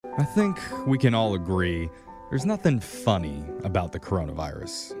I think we can all agree there's nothing funny about the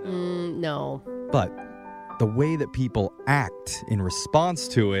coronavirus. No. But the way that people act in response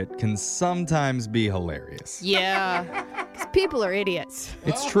to it can sometimes be hilarious. Yeah. Because people are idiots.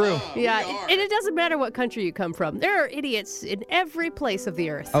 It's true. Yeah. And it doesn't matter what country you come from. There are idiots in every place of the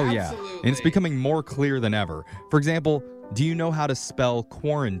earth. Oh, yeah. Absolutely. And it's becoming more clear than ever. For example, do you know how to spell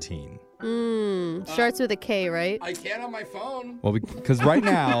quarantine? Starts with a K, right? I can on my phone. Well, because right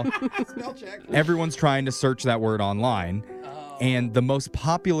now, Spell check. everyone's trying to search that word online. And the most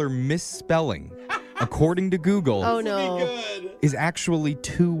popular misspelling, according to Google, Oh, Be no. good. is actually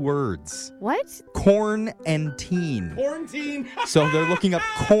 2 words. What? Corn and teen. Quarantine. So they're looking up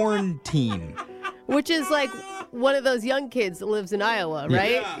quarantine. Which is like one of those young kids that lives in Iowa,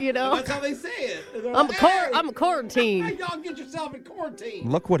 right? Yeah. You know? That's how they say it. They're I'm like, a Hey, quarantine. y'all get yourself in quarantine.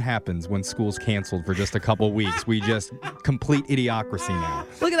 Look what happens when school's canceled for just a couple weeks. We just complete idiocracy now.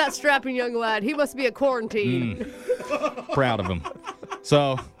 Look at that strapping young lad. He must be a quarantine. Proud of him.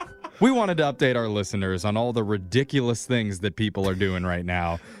 So we wanted to update our listeners on all the ridiculous things that people are doing right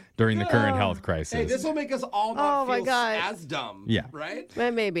now during the current health crisis. Hey, this will make us all not Oh, my feel God. as dumb. Yeah. Right?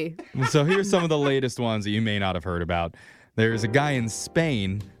 Maybe. So here's some of the latest ones that you may not have heard about. There's a guy in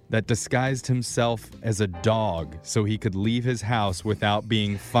Spain that disguised himself as a dog so he could leave his house without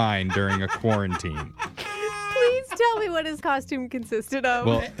being fined during a quarantine. Please tell me what his costume consisted of.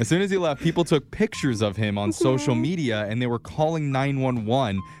 Well, as soon as he left, people took pictures of him on social media and they were calling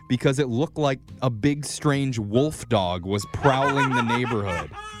 911 because it looked like a big, strange wolf dog was prowling the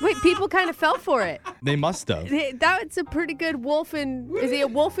neighborhood. Wait, people kind of fell for it. They must have. That's a pretty good wolf in... Is he a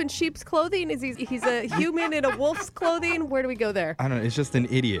wolf in sheep's clothing? Is he's a human in a wolf's clothing? Where do we go there? I don't know. It's just an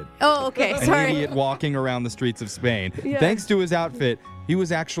idiot. Oh, okay. An Sorry. idiot walking around the streets of Spain. Yeah. Thanks to his outfit, he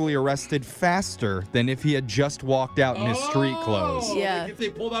was actually arrested faster than if he had just walked out in his street clothes. Yeah. Like if they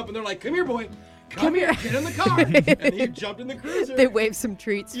pulled up and they're like, come here, boy. Come here. Get in the car. And he jumped in the cruiser. They waved some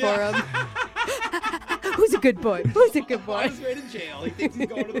treats Yeah. for him. Who's a good boy? Who's a good On boy? his way to jail. He thinks he's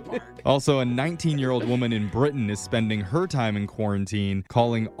going to the park. Also, a 19-year-old woman in Britain is spending her time in quarantine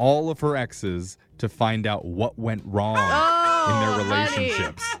calling all of her exes to find out what went wrong in their honey.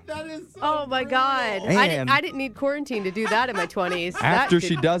 relationships. That is so Oh, my God. And- I didn't need quarantine to do that in my 20s. After That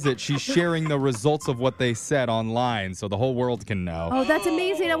she did- does it, she's sharing the results of what they said online so the whole world can know. Oh, that's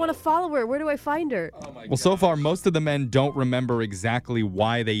amazing. I want to follow her. Where do I find her? Oh my Well, so far, most of the men don't remember exactly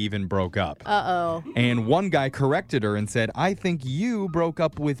why they even broke up. Uh-oh. And one guy corrected her and said, I think you broke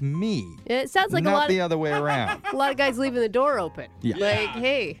up with me, It sounds like not the other way around. a lot of guys leaving the door open. Yeah. Like,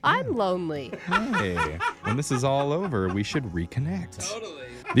 hey, I'm lonely. Hey, when this is all over, we should reconnect. Totally.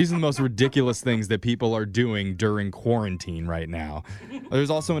 These are the most ridiculous things that people are doing during quarantine right now. There's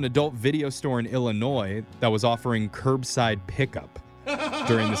also an adult video store in Illinois that was offering curbside pickup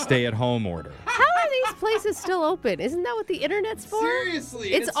during the stay-at-home order. How are these places still open? Isn't that what the internet's for?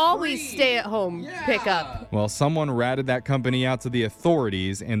 Seriously. It's always free. stay-at-home Yeah. pickup. Well, someone ratted that company out to the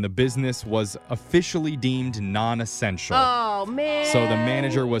authorities, and the business was officially deemed non-essential. Oh, man. So the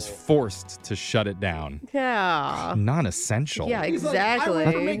manager was forced to shut it down. Yeah. Non-essential? Yeah, He's exactly. like, I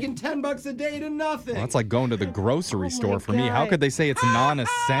went from making $10 a day to nothing. Well, that's like going to the grocery store for me. How God. could they say it's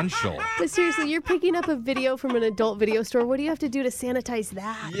non-essential? But seriously, you're picking up a video from an adult video store. What do you have to do to sanitize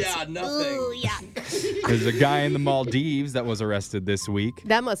that? Yeah, nothing. Ooh, yeah. There's a guy in the Maldives that was arrested this week.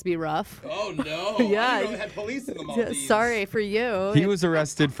 That must be rough. Oh, no. Yeah. I didn't know they had police in the Maldives. Sorry for you. He was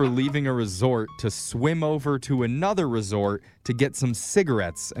arrested for leaving a resort to swim over to another resort to get some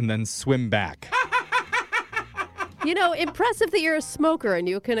cigarettes and then swim back. You know, impressive that you're a smoker and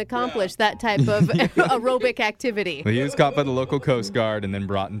you can accomplish that type of aerobic activity. He was caught by the local Coast Guard and then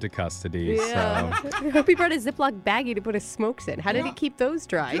brought into custody. Yeah. So I hope he brought a Ziploc baggie to put his smokes in. How did he keep those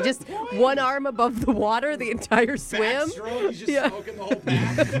dry? Just one arm above the water the entire swim? Backstroke, he's just Yeah. smoking the whole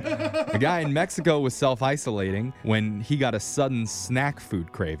pack. a guy in Mexico was self-isolating when he got a sudden snack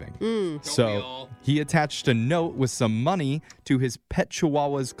food craving. we So all? he attached a note with some money to his pet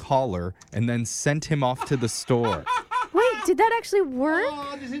chihuahua's collar and then sent him off to the store. Wait, did that actually work?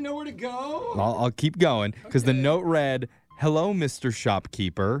 Oh, does he know where to go? I'll keep going because the note read, "Hello, Mr.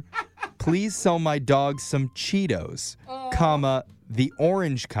 Shopkeeper. Please sell my dog some Cheetos, comma, the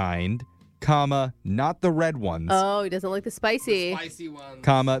orange kind, comma, not the red ones, Oh, he doesn't like the spicy. Spicy ones.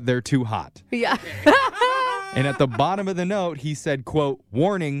 comma, they're too hot." Yeah. And at the bottom of the note, he said, quote,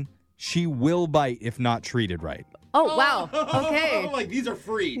 "Warning, she will bite if not treated right." Oh, wow. Okay. Like, these are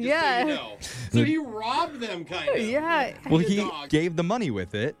free, just Yeah. so you know. So he robbed them, kind of. Yeah. Well, Your he dog. gave the money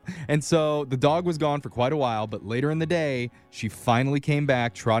with it. And so the dog was gone for quite a while, but later in the day, she finally came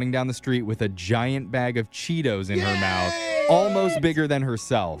back trotting down the street with a giant bag of Cheetos in her mouth, almost bigger than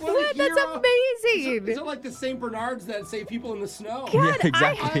herself. What a What? That's hero. amazing. Is it like the St. Bernards that save people in the snow? God, Yeah,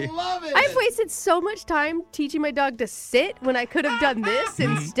 exactly. I love it. I've wasted so much time teaching my dog to sit when I could have done this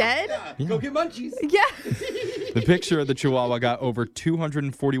instead. Yeah. Go get munchies. Yeah. The picture of the Chihuahua got over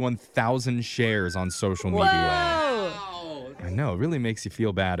 241,000 shares on social media. Whoa. Wow. I know, it really makes you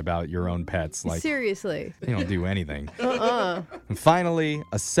feel bad about your own pets. Like, Seriously. they don't do anything. Uh-uh. And finally,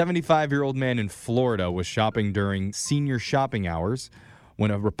 a 75-year-old man in Florida was shopping during senior shopping hours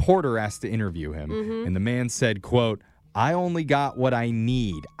when a reporter asked to interview him. And the man said, quote, "I only got what I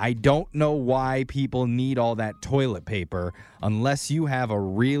need. I don't know why people need all that toilet paper unless you have a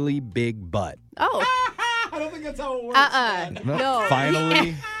really big butt." Oh. I don't think that's how it works. Dad. No.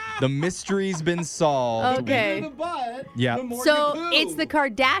 Finally, the mystery's been solved. Okay. The bigger the butt, Yeah. the more So you poo. it's the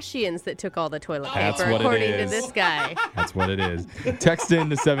Kardashians that took all the toilet That's paper, what it according to is. this guy. That's what it is. Text in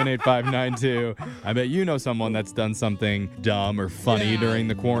to 78592. I bet you know someone that's done something dumb or funny Yeah. during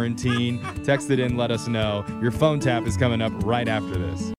the quarantine. Text it in, let us know. Your phone tap is coming up right after this.